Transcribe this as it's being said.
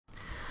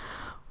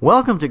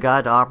Welcome to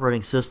Guide to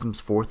Operating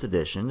Systems 4th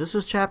edition. This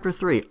is Chapter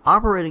 3,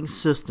 Operating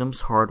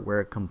Systems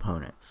Hardware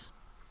Components.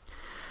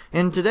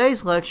 In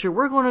today's lecture,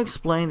 we're going to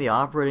explain the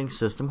operating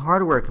system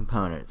hardware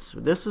components.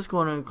 This is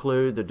going to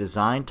include the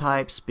design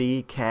type,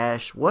 speed,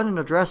 cache, what an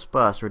address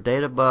bus or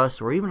data bus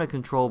or even a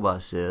control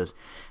bus is,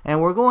 and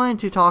we're going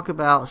to talk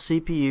about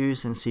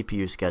CPUs and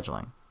CPU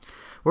scheduling.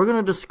 We're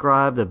going to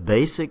describe the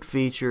basic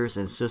features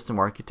and system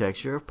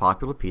architecture of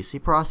popular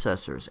PC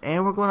processors,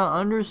 and we're going to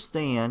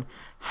understand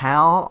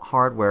how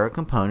hardware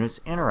components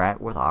interact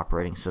with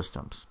operating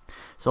systems.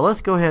 So let's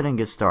go ahead and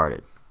get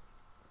started.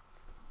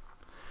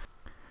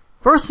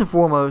 First and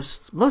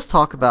foremost, let's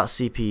talk about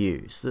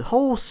CPUs. The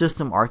whole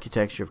system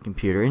architecture of a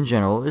computer in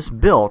general is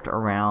built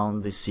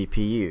around the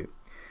CPU.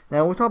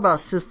 Now, when we talk about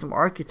system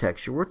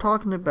architecture, we're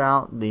talking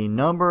about the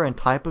number and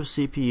type of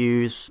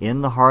CPUs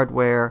in the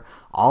hardware,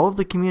 all of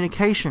the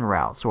communication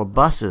routes, or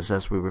buses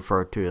as we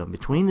refer to them,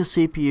 between the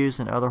CPUs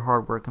and other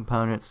hardware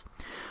components.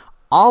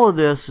 All of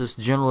this is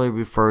generally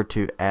referred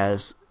to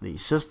as the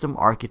system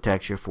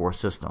architecture for a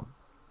system.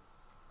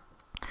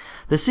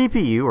 The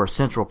CPU, or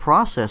central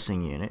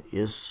processing unit,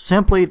 is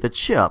simply the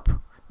chip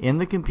in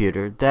the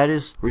computer that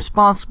is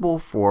responsible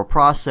for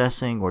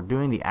processing or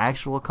doing the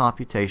actual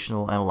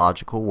computational and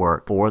logical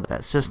work for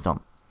that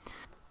system.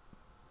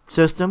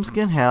 Systems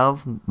can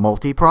have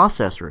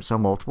multiprocessors or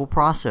multiple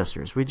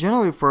processors. We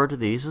generally refer to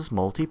these as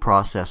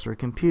multiprocessor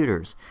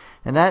computers,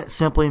 and that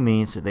simply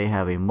means that they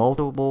have a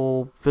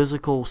multiple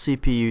physical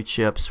CPU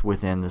chips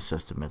within the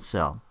system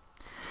itself.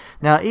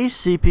 Now, each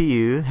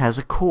CPU has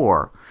a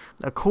core.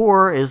 A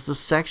core is the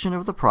section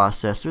of the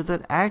processor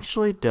that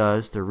actually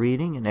does the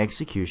reading and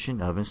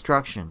execution of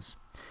instructions.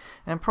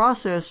 And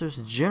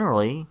processors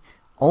generally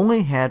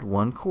only had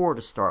one core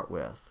to start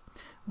with.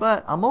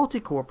 But a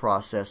multi-core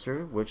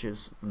processor, which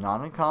is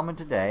not uncommon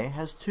today,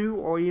 has two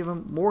or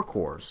even more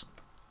cores.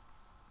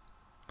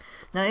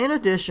 Now, in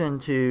addition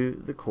to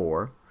the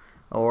core,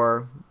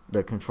 or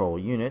the control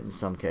unit in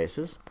some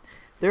cases,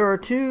 there are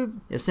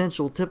two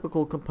essential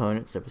typical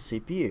components of a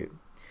CPU.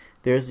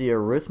 There's the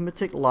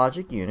arithmetic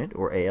logic unit,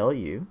 or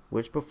ALU,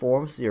 which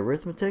performs the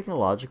arithmetic and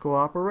logical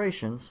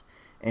operations,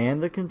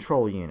 and the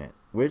control unit,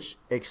 which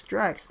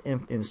extracts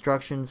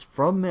instructions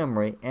from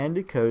memory and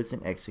decodes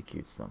and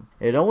executes them.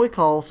 It only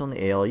calls on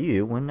the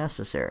ALU when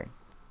necessary.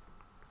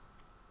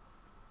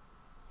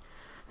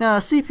 Now, a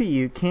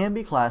CPU can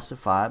be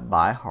classified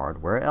by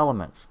hardware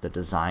elements: the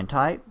design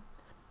type,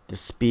 the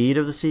speed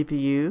of the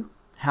CPU,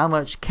 how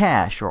much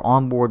cache or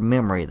onboard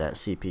memory that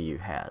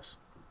CPU has.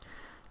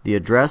 The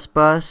address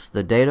bus,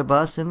 the data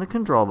bus, and the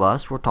control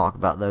bus, we'll talk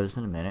about those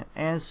in a minute,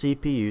 and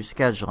CPU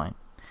scheduling.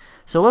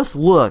 So let's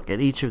look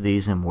at each of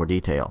these in more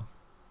detail.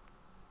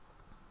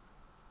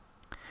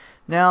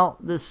 Now,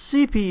 the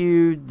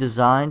CPU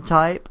design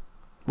type,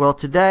 well,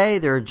 today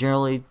there are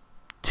generally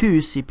two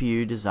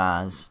CPU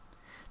designs.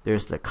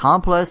 There's the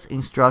Complex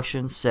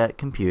Instruction Set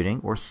Computing,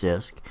 or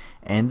CISC,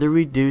 and the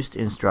Reduced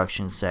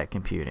Instruction Set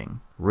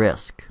Computing,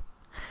 RISC.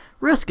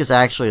 RISC is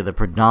actually the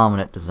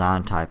predominant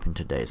design type in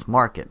today's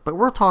market, but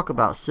we'll talk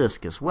about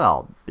CISC as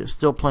well. There's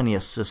still plenty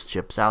of CISC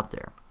chips out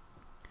there.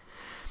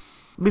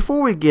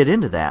 Before we get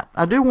into that,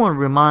 I do want to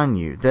remind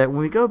you that when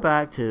we go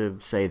back to,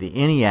 say, the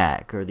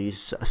ENIAC or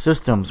these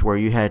systems where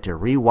you had to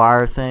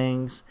rewire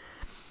things,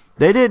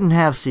 they didn't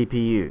have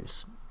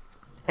CPUs.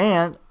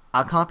 And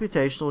a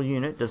computational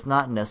unit does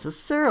not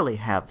necessarily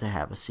have to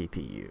have a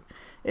CPU.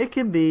 It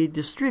can be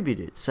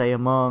distributed, say,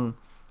 among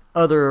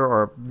other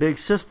or big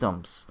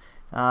systems.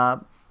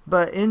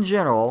 But in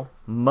general,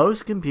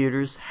 most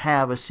computers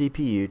have a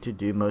CPU to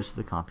do most of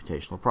the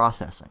computational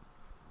processing.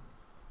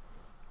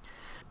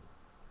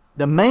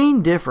 The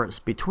main difference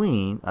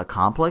between a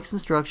complex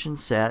instruction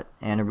set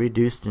and a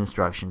reduced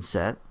instruction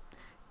set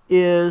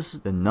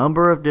is the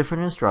number of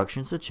different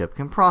instructions a chip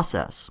can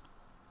process.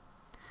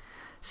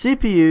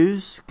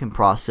 CPUs can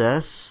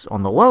process,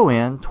 on the low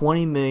end,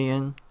 20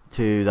 million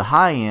to the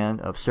high end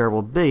of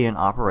several billion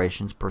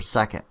operations per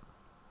second.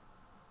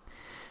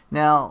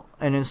 Now,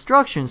 an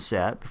instruction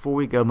set, before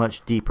we go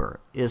much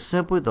deeper, is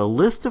simply the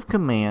list of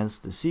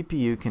commands the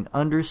CPU can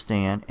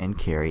understand and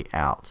carry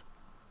out.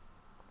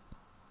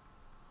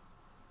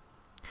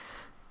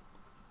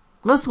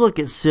 Let's look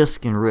at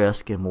CISC and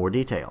RISC in more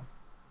detail.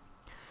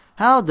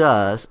 How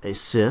does a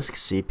CISC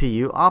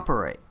CPU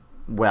operate?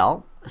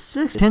 Well,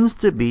 CISC tends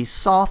to be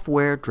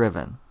software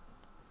driven.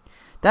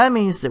 That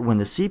means that when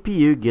the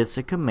CPU gets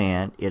a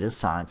command, it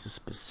assigns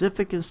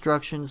specific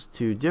instructions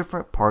to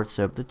different parts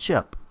of the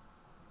chip.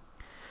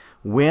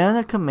 When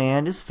a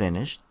command is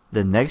finished,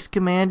 the next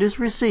command is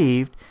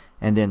received,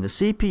 and then the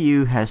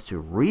CPU has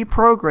to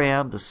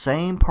reprogram the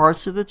same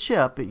parts of the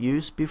chip it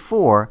used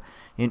before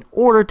in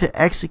order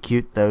to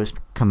execute those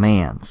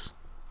commands.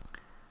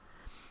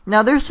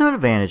 Now, there's some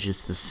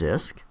advantages to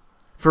CISC.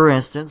 For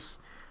instance,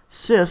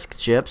 CISC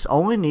chips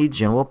only need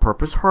general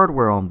purpose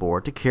hardware on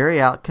board to carry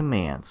out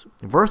commands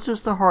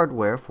versus the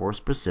hardware for a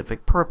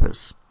specific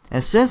purpose.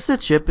 And since the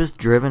chip is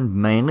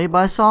driven mainly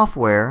by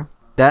software,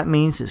 that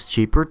means it's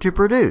cheaper to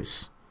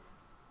produce.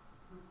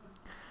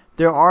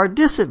 There are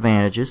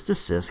disadvantages to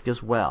CISC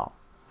as well.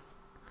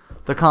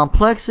 The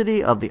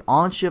complexity of the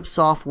on-chip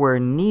software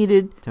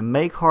needed to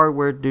make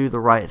hardware do the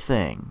right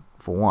thing,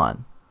 for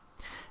one,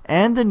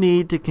 and the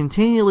need to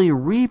continually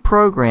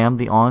reprogram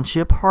the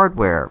on-chip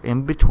hardware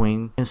in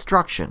between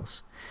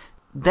instructions.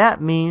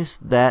 That means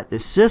that the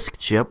CISC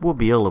chip will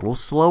be a little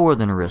slower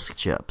than RISC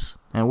chips,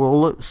 and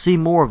we'll see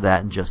more of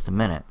that in just a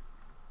minute.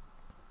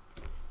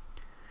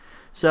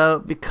 So,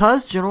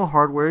 because general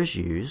hardware is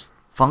used,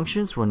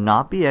 functions will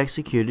not be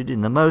executed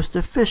in the most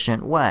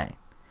efficient way.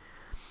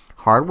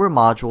 Hardware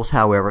modules,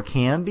 however,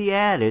 can be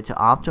added to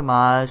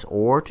optimize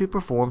or to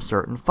perform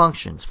certain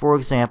functions. For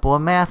example, a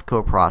math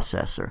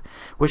coprocessor,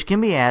 which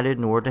can be added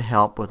in order to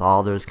help with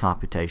all those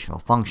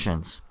computational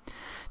functions.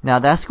 Now,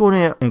 that's going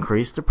to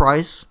increase the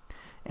price,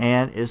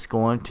 and it's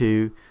going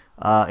to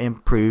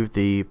improve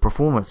the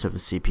performance of the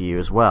CPU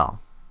as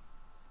well.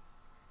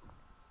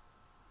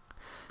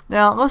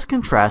 Now, let's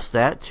contrast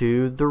that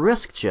to the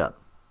RISC chip.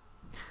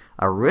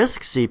 A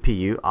RISC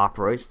CPU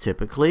operates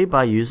typically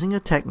by using a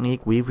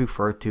technique we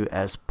refer to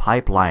as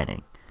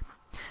pipelining.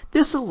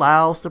 This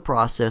allows the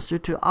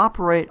processor to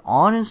operate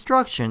on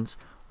instructions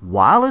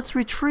while it's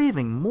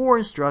retrieving more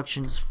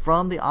instructions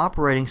from the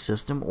operating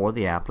system or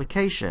the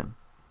application.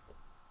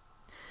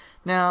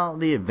 Now,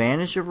 the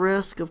advantage of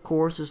RISC, of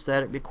course, is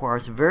that it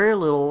requires very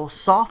little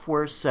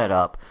software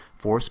setup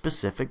for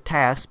specific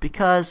tasks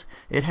because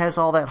it has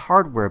all that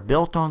hardware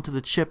built onto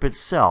the chip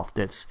itself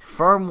that's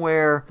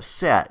firmware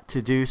set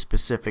to do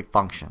specific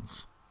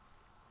functions.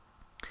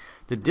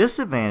 The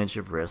disadvantage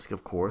of RISC,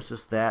 of course,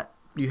 is that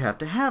you have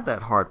to have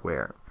that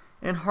hardware,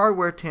 and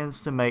hardware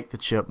tends to make the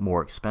chip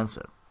more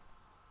expensive.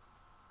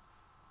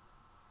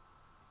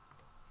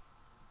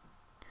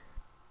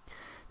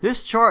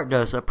 This chart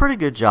does a pretty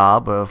good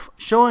job of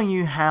showing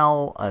you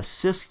how a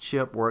CISC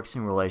chip works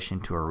in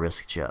relation to a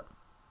RISC chip.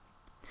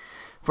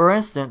 For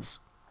instance,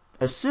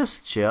 a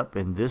CISC chip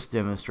in this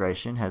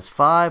demonstration has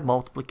 5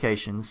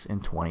 multiplications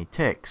and 20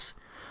 ticks.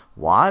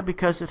 Why?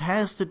 Because it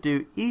has to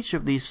do each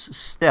of these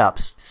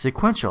steps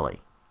sequentially.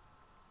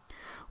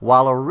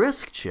 While a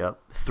RISC chip,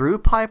 through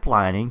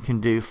pipelining,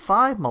 can do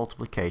 5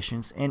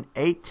 multiplications and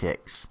 8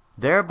 ticks,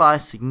 thereby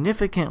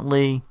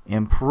significantly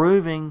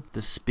improving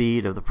the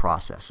speed of the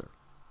processor.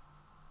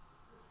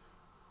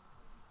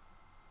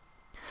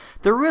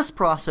 The RISC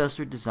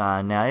processor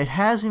design now, it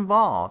has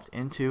evolved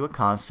into a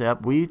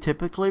concept we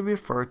typically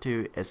refer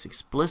to as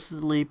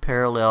explicitly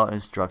parallel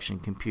instruction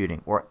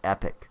computing, or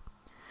EPIC.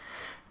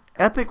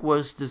 EPIC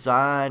was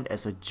designed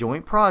as a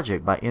joint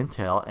project by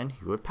Intel and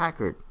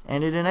Hewlett-Packard,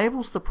 and it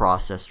enables the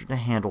processor to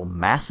handle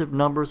massive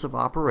numbers of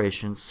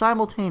operations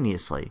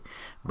simultaneously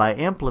by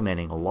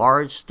implementing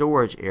large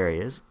storage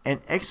areas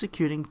and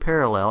executing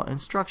parallel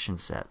instruction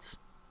sets.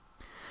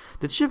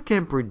 The chip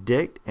can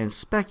predict and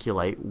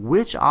speculate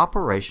which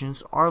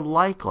operations are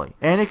likely,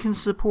 and it can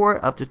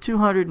support up to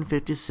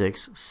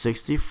 256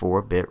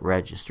 64-bit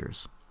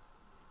registers.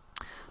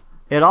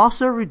 It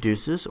also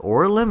reduces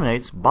or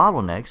eliminates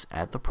bottlenecks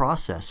at the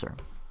processor.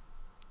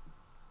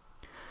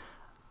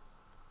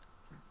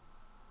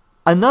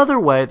 Another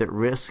way that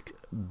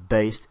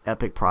RISC-based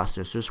EPIC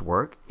processors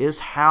work is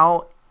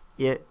how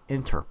it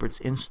interprets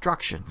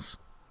instructions.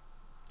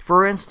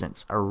 For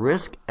instance, a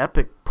RISC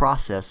EPIC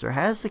processor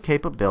has the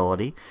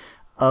capability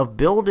of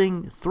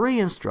building 3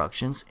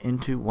 instructions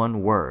into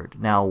one word.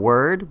 Now,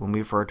 word, when we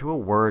refer to a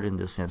word in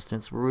this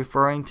instance, we're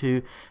referring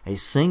to a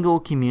single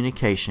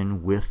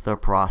communication with the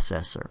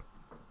processor.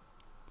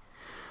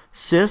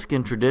 CISC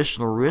and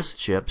traditional RISC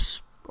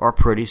chips are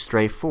pretty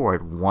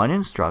straightforward, 1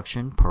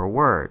 instruction per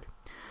word.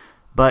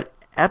 But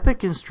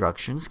EPIC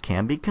instructions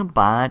can be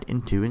combined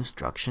into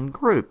instruction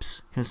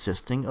groups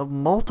consisting of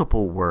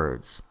multiple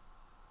words.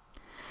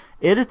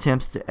 It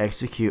attempts to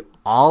execute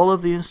all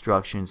of the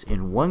instructions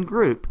in one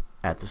group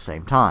at the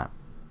same time,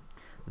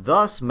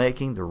 thus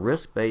making the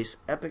RISC-based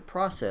EPIC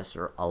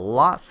processor a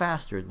lot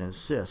faster than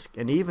CISC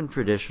and even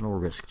traditional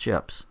RISC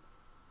chips.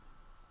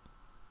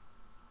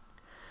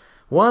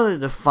 One of the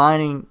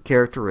defining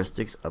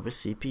characteristics of a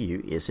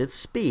CPU is its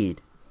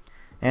speed,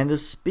 and the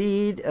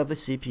speed of a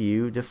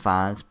CPU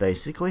defines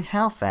basically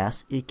how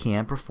fast it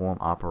can perform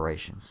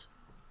operations.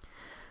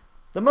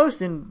 The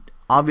most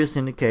obvious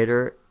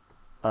indicator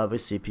of a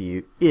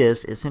CPU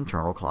is its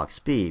internal clock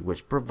speed,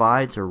 which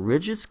provides a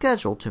rigid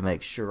schedule to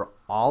make sure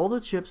all the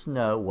chips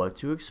know what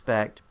to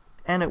expect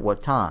and at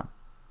what time.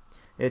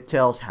 It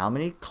tells how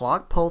many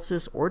clock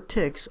pulses or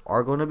ticks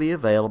are going to be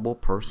available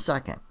per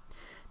second.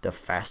 The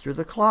faster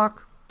the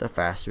clock, the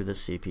faster the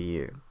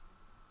CPU.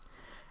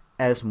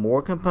 As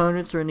more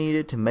components are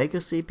needed to make a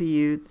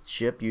CPU, the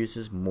chip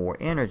uses more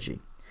energy.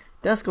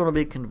 That's going to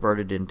be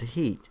converted into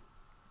heat.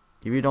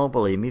 If you don't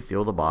believe me,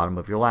 feel the bottom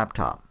of your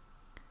laptop.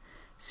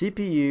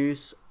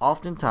 CPUs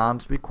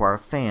oftentimes require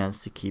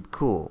fans to keep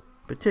cool,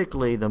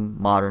 particularly the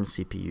modern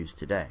CPUs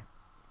today.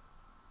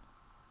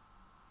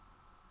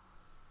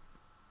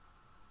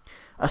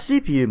 A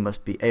CPU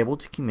must be able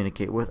to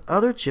communicate with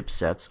other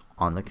chipsets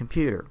on the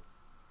computer.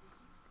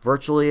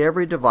 Virtually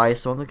every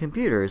device on the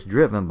computer is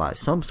driven by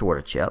some sort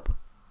of chip.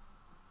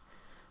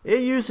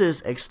 It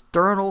uses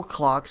external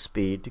clock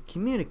speed to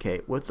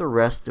communicate with the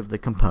rest of the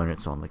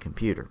components on the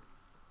computer.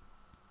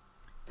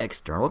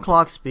 External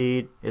clock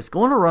speed is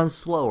going to run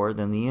slower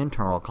than the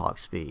internal clock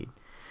speed,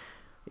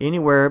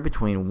 anywhere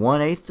between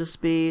 1/8 the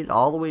speed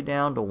all the way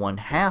down to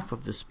 1/2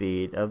 of the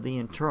speed of the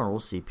internal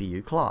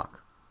CPU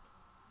clock.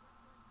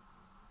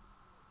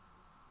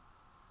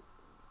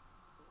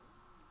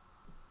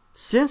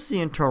 Since the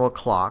internal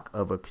clock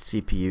of a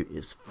CPU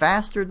is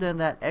faster than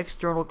that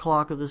external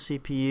clock of the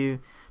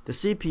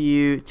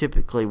CPU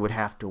typically would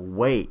have to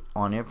wait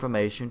on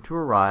information to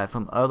arrive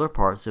from other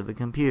parts of the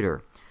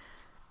computer.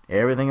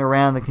 Everything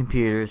around the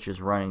computer is just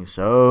running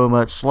so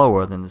much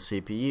slower than the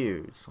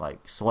CPU. It's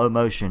like slow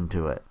motion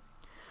to it.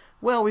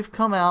 Well, we've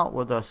come out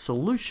with a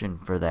solution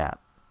for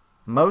that.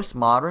 Most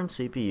modern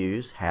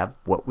CPUs have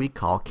what we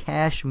call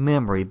cache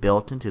memory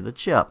built into the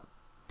chip.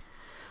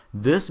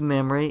 This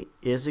memory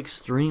is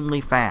extremely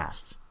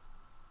fast,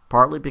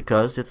 partly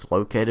because it's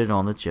located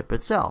on the chip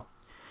itself,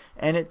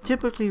 and it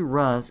typically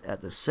runs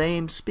at the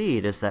same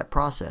speed as that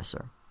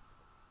processor.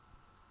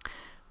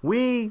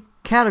 We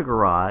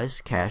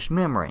categorize cache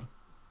memory.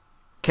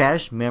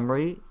 Cache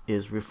memory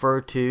is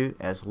referred to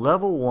as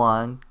level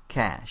 1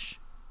 cache.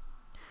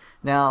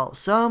 Now,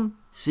 some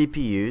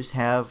CPUs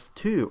have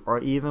 2 or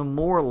even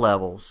more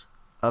levels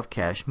of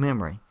cache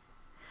memory.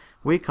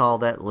 We call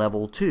that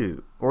level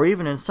 2, or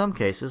even in some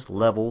cases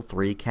level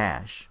 3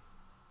 cache.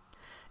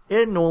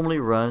 It normally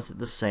runs at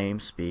the same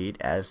speed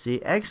as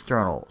the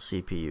external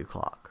CPU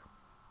clock.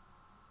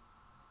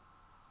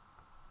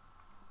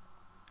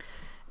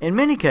 In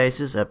many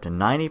cases, up to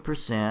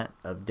 90%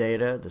 of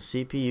data the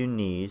CPU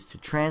needs to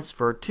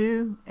transfer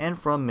to and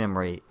from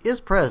memory is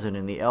present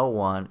in the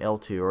L1,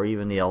 L2, or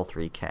even the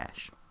L3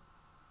 cache.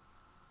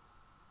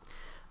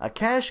 A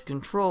cache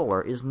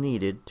controller is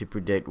needed to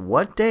predict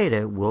what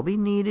data will be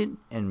needed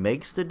and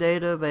makes the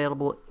data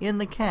available in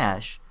the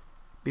cache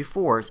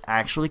before it's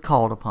actually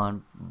called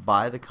upon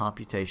by the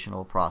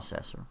computational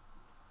processor.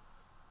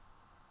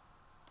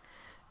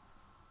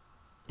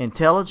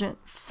 Intelligent,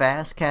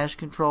 fast cache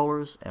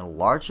controllers and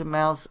large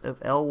amounts of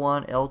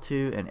L1,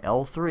 L2, and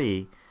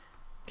L3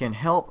 can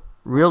help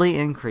really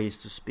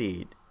increase the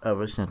speed of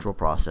a central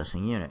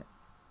processing unit.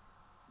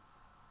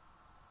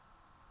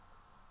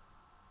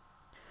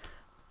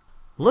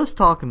 Let's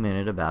talk a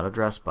minute about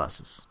address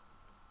buses.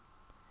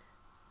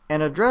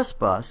 An address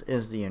bus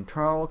is the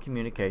internal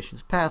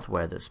communications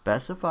pathway that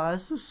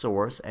specifies the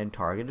source and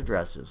target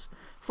addresses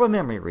for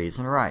memory reads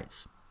and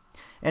writes,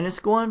 and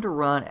it's going to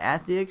run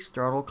at the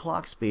external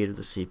clock speed of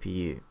the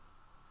CPU.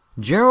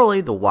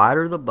 Generally, the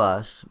wider the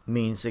bus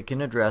means it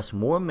can address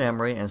more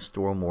memory and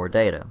store more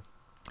data,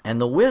 and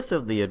the width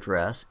of the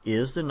address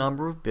is the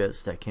number of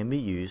bits that can be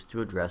used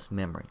to address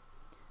memory.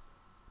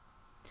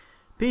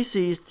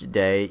 PCs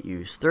today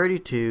use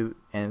 32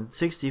 and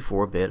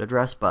 64-bit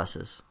address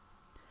buses.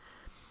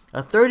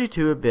 A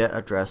 32-bit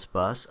address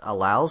bus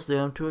allows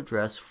them to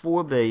address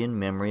 4 billion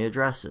memory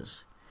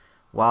addresses,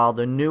 while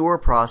the newer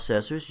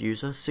processors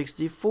use a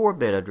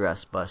 64-bit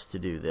address bus to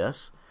do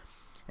this,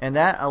 and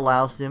that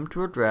allows them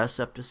to address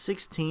up to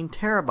 16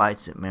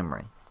 terabytes of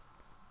memory.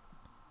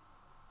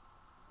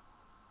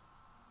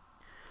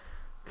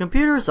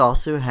 Computers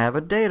also have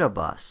a data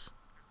bus.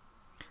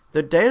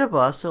 The data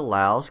bus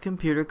allows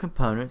computer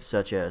components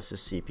such as the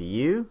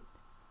CPU,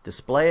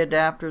 display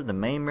adapter, the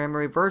main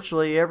memory,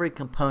 virtually every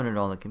component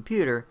on the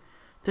computer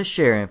to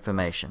share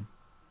information.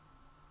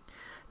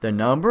 The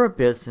number of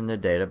bits in the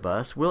data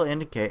bus will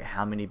indicate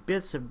how many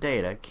bits of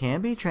data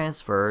can be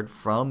transferred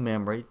from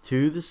memory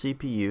to the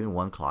CPU in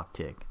one clock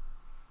tick.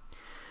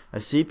 A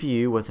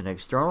CPU with an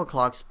external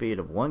clock speed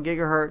of 1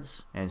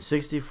 GHz and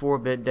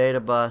 64-bit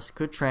data bus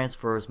could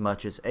transfer as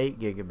much as 8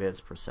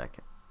 gigabits per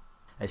second.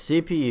 A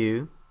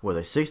CPU with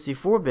a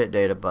 64-bit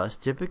data bus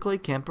typically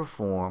can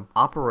perform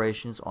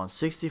operations on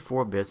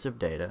 64 bits of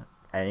data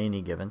at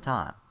any given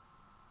time.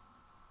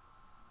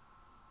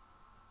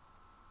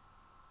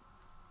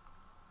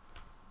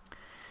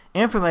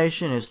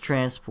 Information is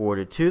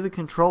transported to the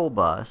control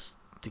bus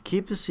to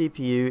keep the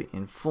CPU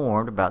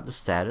informed about the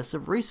status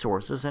of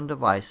resources and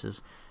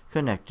devices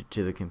connected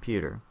to the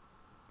computer.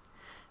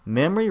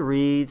 Memory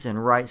reads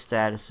and write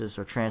statuses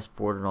are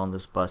transported on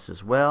this bus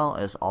as well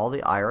as all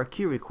the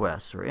IRQ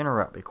requests or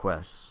interrupt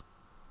requests.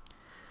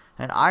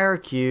 An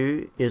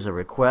IRQ is a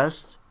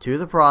request to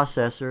the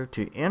processor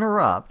to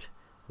interrupt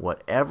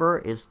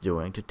whatever it's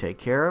doing to take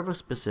care of a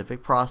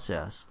specific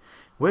process,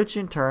 which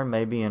in turn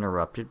may be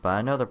interrupted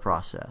by another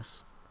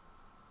process.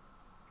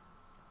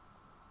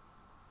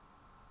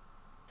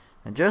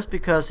 And just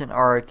because an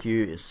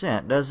IRQ is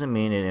sent doesn't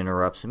mean it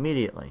interrupts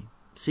immediately.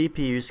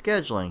 CPU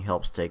scheduling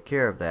helps take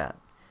care of that.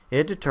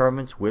 It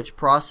determines which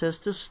process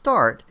to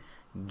start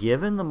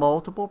given the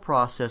multiple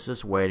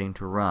processes waiting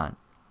to run.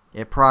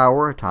 It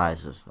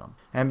prioritizes them.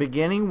 And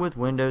beginning with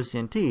Windows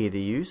NT, the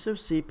use of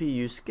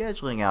CPU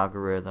scheduling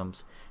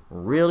algorithms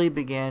really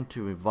began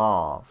to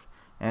evolve,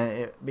 and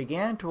it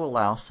began to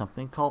allow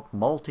something called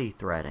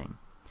multi-threading.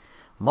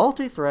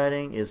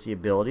 Multi-threading is the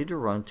ability to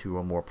run 2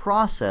 or more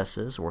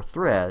processes or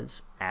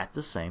threads at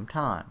the same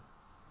time.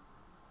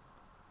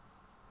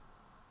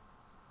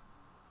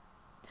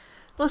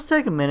 let's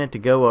take a minute to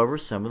go over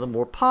some of the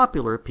more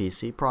popular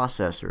PC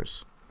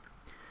processors.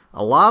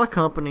 A lot of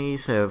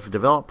companies have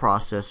developed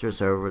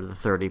processors over the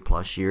 30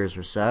 plus years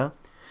or so,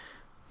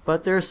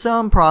 but there are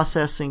some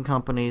processing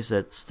companies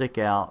that stick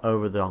out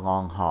over the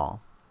long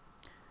haul.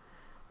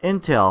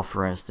 Intel,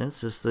 for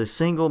instance, is the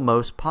single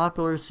most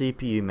popular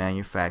CPU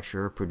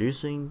manufacturer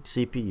producing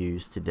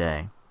CPUs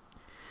today.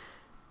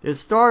 It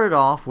started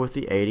off with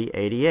the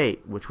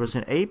 8088, which was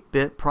an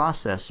 8-bit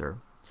processor.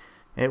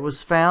 It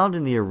was found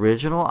in the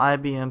original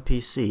IBM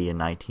PC in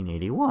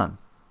 1981.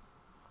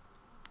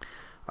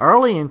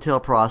 Early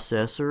Intel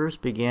processors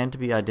began to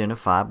be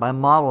identified by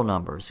model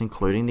numbers,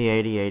 including the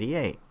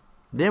 8088.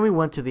 Then we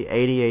went to the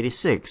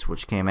 8086,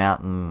 which came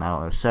out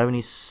in,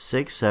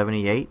 76,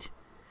 78.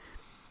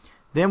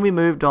 Then we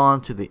moved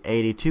on to the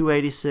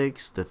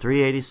 8286, the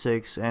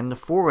 386, and the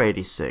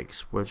 486,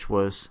 which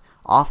was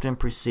often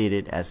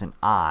preceded as an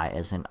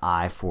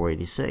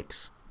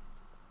i486.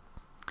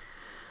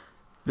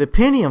 The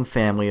Pentium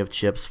family of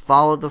chips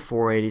followed the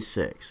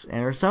 486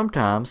 and are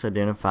sometimes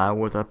identified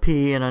with a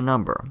P and a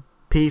number,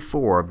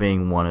 P4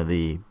 being one of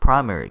the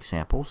primary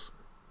examples.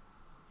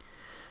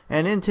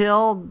 And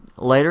Intel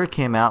later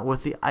came out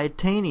with the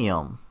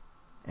Itanium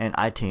and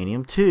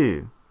Itanium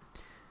 2.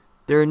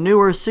 There are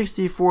newer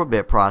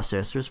 64-bit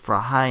processors for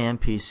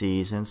high-end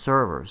PCs and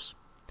servers.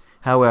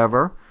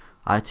 However,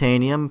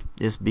 Itanium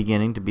is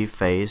beginning to be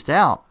phased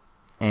out,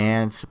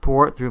 and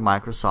support through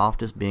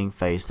Microsoft is being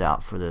phased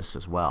out for this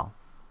as well.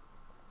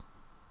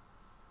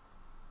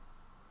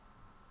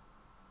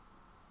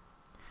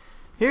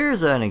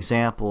 Here's an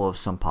example of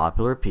some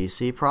popular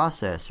PC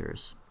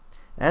processors.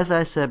 As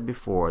I said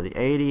before, the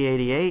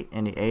 8088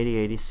 and the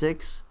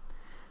 8086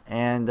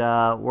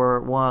 were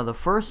one of the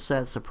first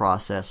sets of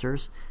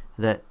processors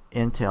that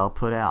Intel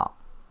put out.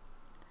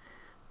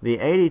 The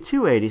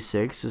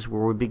 8286 is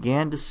where we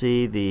began to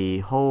see the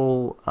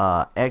whole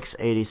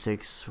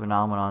x86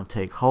 phenomenon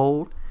take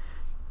hold.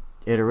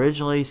 It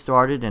originally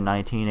started in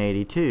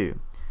 1982.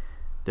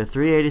 The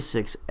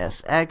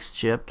 386SX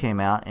chip came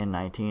out in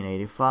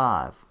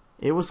 1985.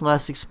 It was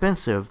less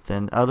expensive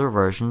than other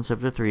versions of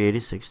the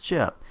 386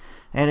 chip,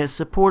 and it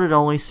supported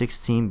only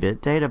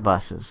 16-bit data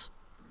buses.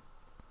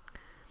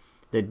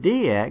 The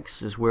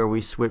DX is where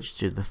we switched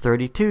to the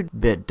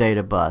 32-bit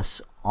data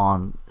bus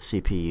on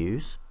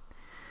CPUs,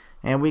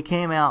 and we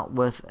came out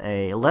with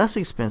a less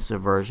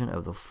expensive version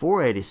of the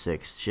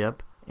 486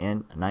 chip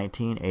in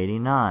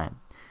 1989.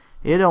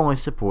 It only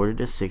supported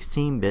a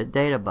 16-bit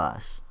data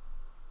bus.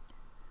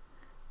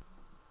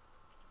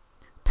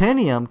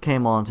 Pentium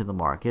came onto the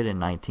market in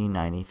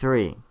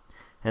 1993,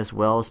 as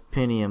well as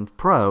Pentium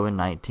Pro in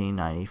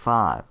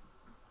 1995.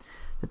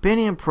 The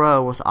Pentium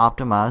Pro was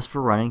optimized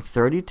for running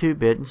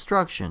 32-bit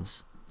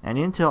instructions, and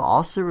Intel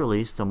also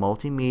released a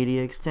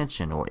multimedia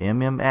extension, or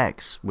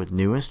MMX, with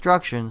new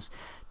instructions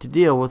to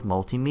deal with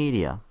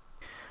multimedia.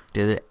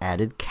 It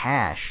added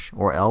cache,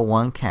 or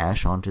L1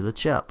 cache, onto the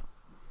chip.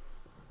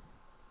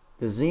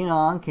 The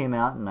Xenon came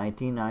out in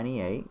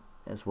 1998,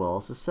 as well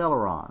as the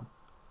Celeron.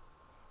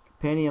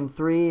 Pentium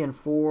 3 and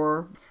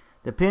 4.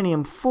 The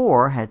Pentium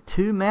 4 had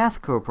two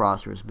math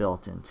coprocessors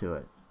built into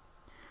it.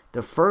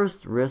 The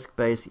first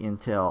RISC-based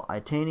Intel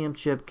Itanium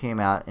chip came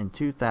out in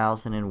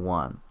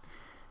 2001,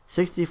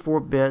 64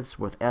 bits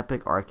with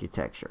EPYC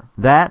architecture.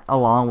 That,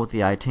 along with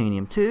the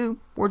Itanium 2,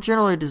 were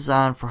generally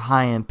designed for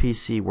high-end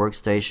PC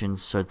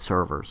workstations and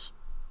servers.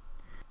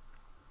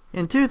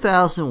 In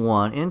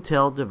 2001,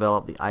 Intel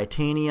developed the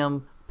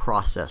Itanium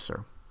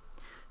processor.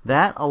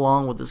 That,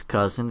 along with its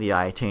cousin, the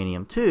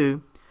Itanium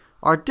 2,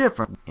 are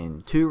different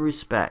in two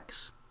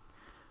respects.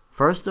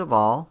 First of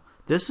all,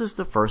 this is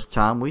the first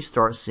time we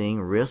start seeing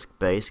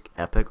RISC-based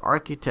EPYC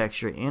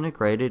architecture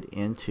integrated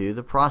into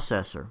the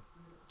processor.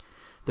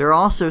 There are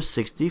also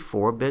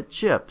 64-bit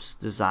chips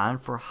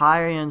designed for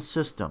higher-end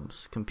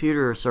systems,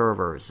 computer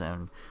servers,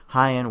 and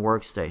high-end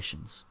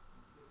workstations.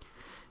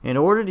 In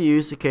order to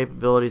use the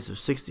capabilities of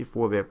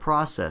 64-bit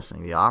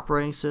processing, the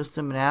operating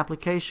system and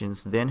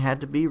applications then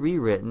had to be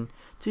rewritten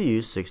to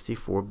use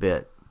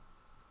 64-bit.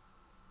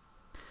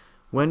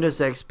 Windows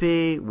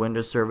XP,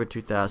 Windows Server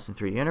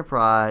 2003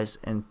 Enterprise,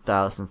 and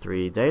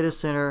 2003 Data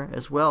Center,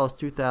 as well as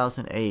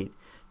 2008,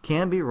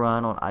 can be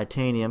run on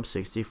Itanium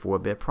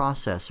 64-bit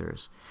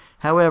processors.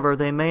 However,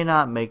 they may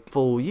not make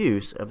full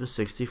use of the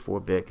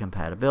 64-bit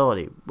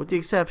compatibility, with the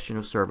exception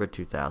of Server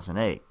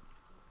 2008.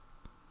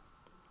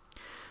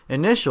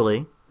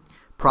 Initially,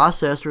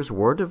 processors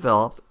were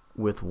developed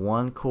with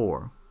one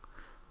core,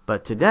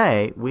 but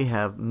today we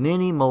have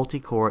many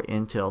multi-core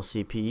Intel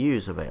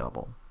CPUs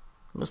available.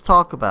 Let's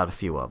talk about a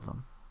few of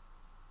them.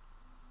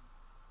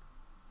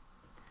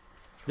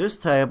 This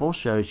table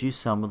shows you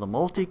some of the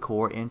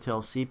multi-core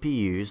Intel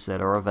CPUs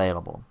that are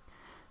available.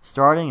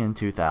 Starting in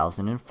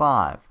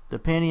 2005, the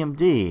Pentium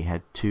D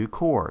had 2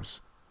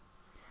 cores.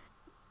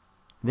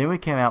 Then we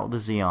came out with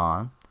the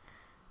Xeon,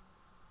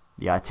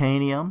 the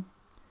Itanium,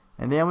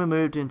 and then we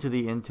moved into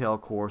the Intel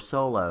Core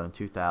Solo in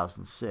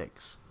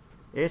 2006.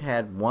 It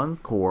had 1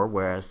 core,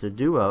 whereas the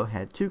Duo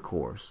had 2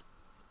 cores.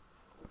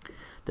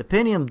 The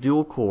Pentium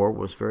dual core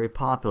was very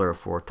popular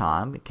for a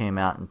time. It came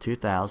out in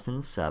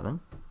 2007.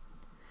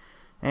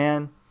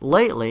 And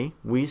lately,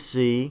 we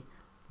see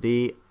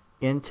the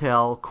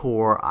Intel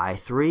Core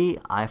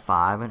i3,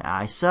 i5, and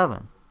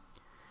i7.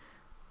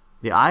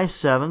 The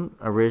i7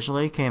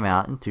 originally came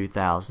out in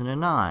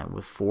 2009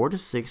 with 4 to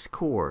 6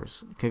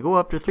 cores. It could go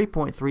up to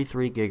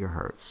 3.33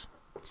 gigahertz.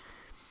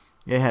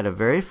 It had a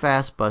very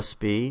fast bus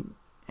speed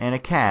and a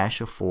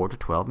cache of 4 to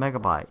 12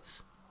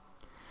 megabytes.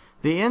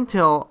 The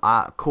Intel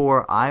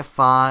Core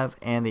i5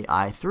 and the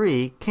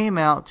i3 came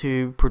out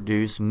to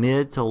produce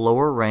mid to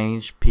lower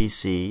range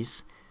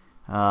PCs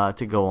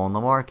to go on the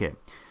market.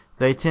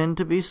 They tend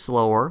to be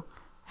slower,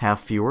 have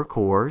fewer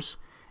cores,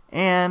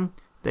 and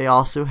they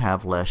also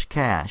have less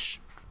cache.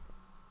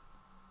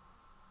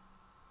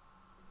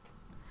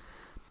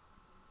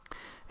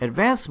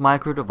 Advanced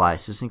Micro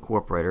Devices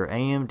Incorporated,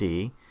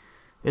 AMD,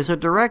 is a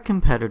direct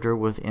competitor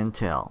with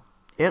Intel.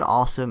 It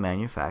also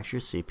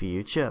manufactures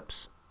CPU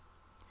chips.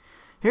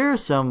 Here are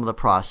some of the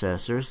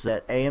processors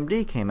that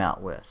AMD came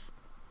out with.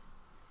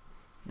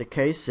 The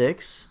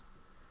K6,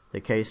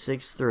 the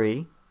K6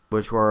 III,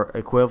 which were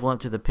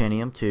equivalent to the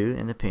Pentium II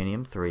and the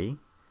Pentium III.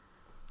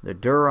 The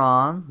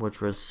Duron,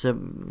 which was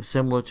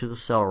similar to the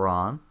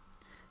Celeron.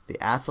 The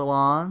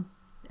Athlon,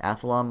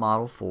 Athlon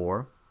Model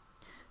 4.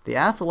 The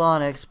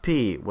Athlon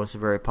XP was a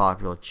very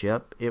popular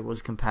chip. It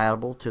was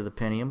compatible to the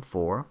Pentium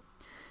 4.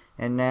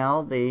 And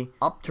now the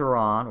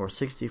Opteron, or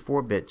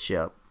 64-bit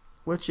chip,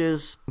 which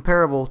is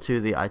comparable to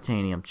the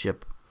Itanium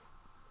chip.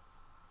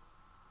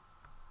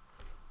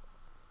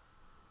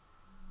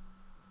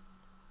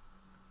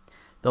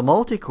 The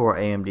multi-core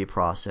AMD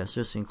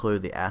processors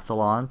include the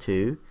Athlon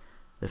 2,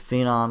 the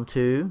Phenom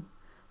 2,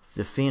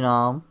 the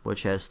Phenom,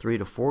 which has 3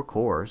 to 4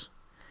 cores,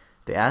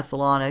 the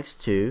Athlon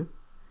X2,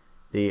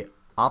 the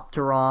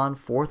Opteron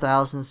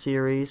 4000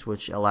 series,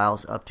 which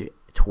allows up to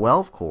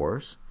 12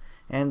 cores,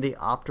 and the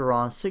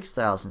Opteron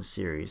 6000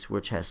 series,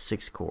 which has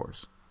 6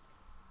 cores.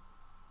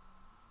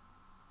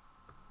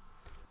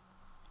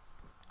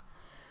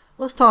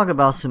 Let's talk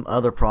about some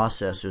other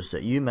processors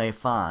that you may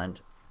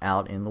find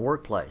out in the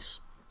workplace.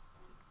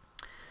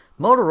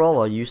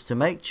 Motorola used to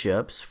make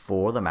chips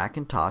for the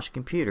Macintosh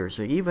computers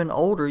or even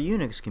older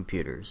Unix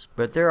computers,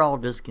 but they're all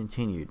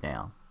discontinued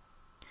now.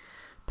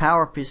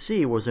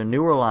 PowerPC was a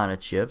newer line of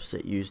chips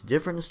that used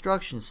different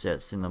instruction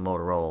sets than the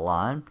Motorola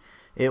line.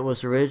 It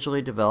was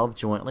originally developed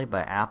jointly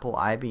by Apple,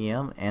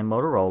 IBM, and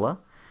Motorola,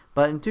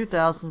 but in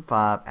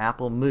 2005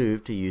 Apple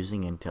moved to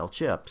using Intel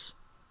chips.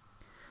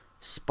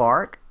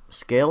 SPARC,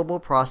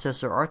 Scalable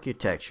Processor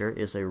Architecture,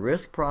 is a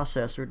RISC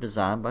processor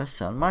designed by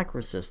Sun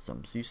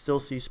Microsystems. You still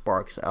see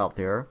SPARCs out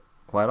there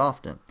quite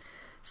often.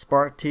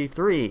 SPARC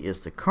T3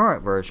 is the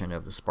current version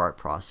of the SPARC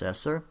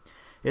processor.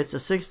 It's a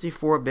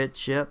 64-bit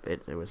chip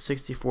with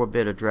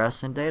 64-bit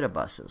address and data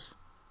buses.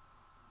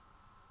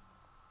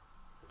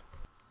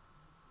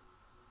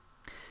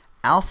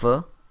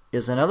 Alpha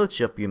is another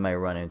chip you may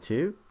run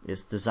into.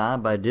 It's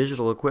designed by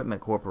Digital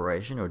Equipment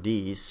Corporation, or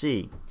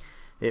DEC.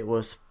 It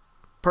was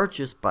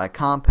purchased by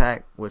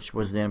Compaq, which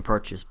was then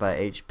purchased by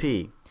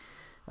HP.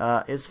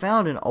 It's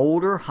found in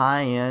older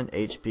high-end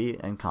HP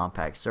and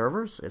Compaq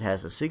servers. It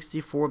has a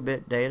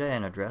 64-bit data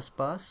and address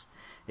bus.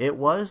 It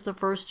was the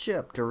first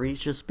chip to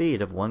reach a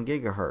speed of 1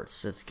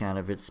 gigahertz. It's kind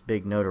of its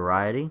big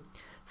notoriety.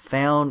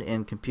 Found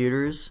in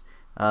computers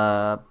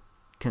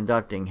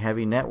conducting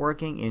heavy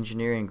networking,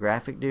 engineering,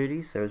 graphic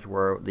duties. Those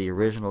were the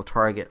original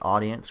target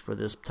audience for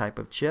this type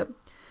of chip.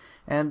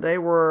 And there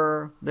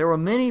were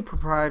many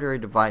proprietary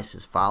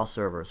devices, file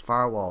servers,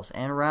 firewalls,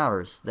 and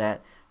routers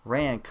that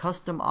ran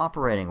custom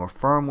operating or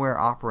firmware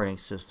operating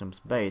systems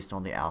based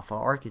on the Alpha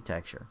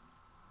architecture.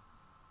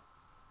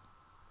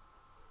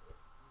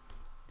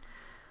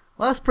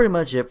 Well, that's pretty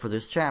much it for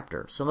this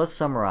chapter, so let's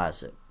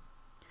summarize it.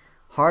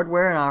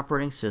 Hardware and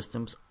operating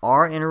systems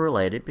are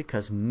interrelated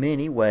because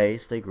many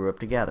ways they grew up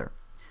together.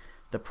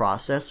 The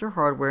processor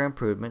hardware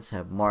improvements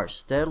have marched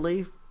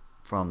steadily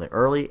from the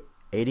early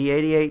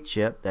 8088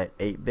 chip, that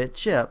 8-bit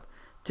chip,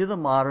 to the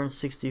modern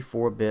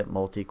 64-bit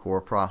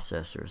multi-core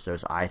processors,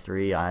 those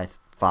i3,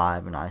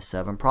 i5, and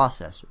i7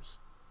 processors.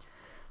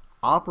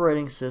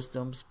 Operating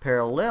systems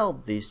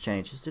paralleled these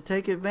changes to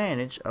take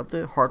advantage of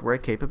the hardware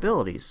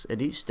capabilities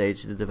at each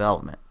stage of the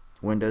development.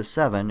 Windows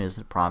 7 is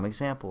the prime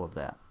example of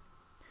that.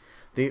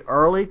 The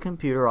early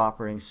computer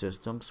operating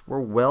systems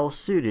were well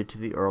suited to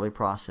the early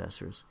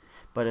processors,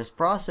 but as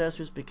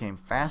processors became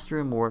faster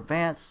and more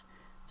advanced,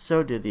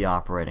 so did the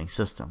operating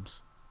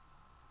systems.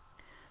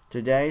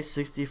 Today,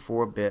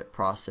 64-bit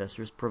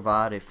processors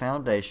provide a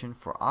foundation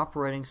for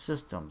operating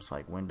systems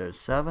like Windows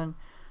 7,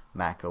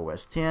 Mac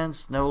OS X,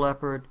 Snow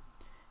Leopard,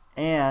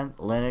 and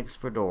Linux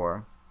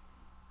Fedora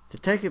to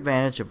take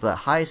advantage of the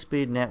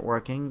high-speed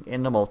networking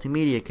and the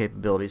multimedia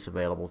capabilities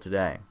available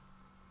today.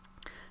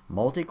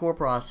 Multi-core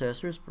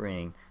processors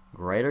bring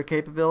greater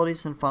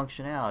capabilities and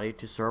functionality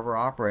to server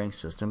operating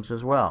systems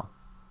as well.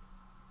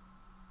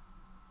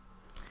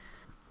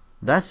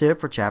 That's it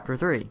for Chapter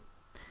 3.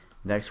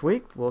 Next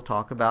week, we'll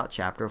talk about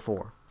Chapter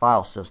 4,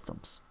 File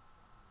Systems.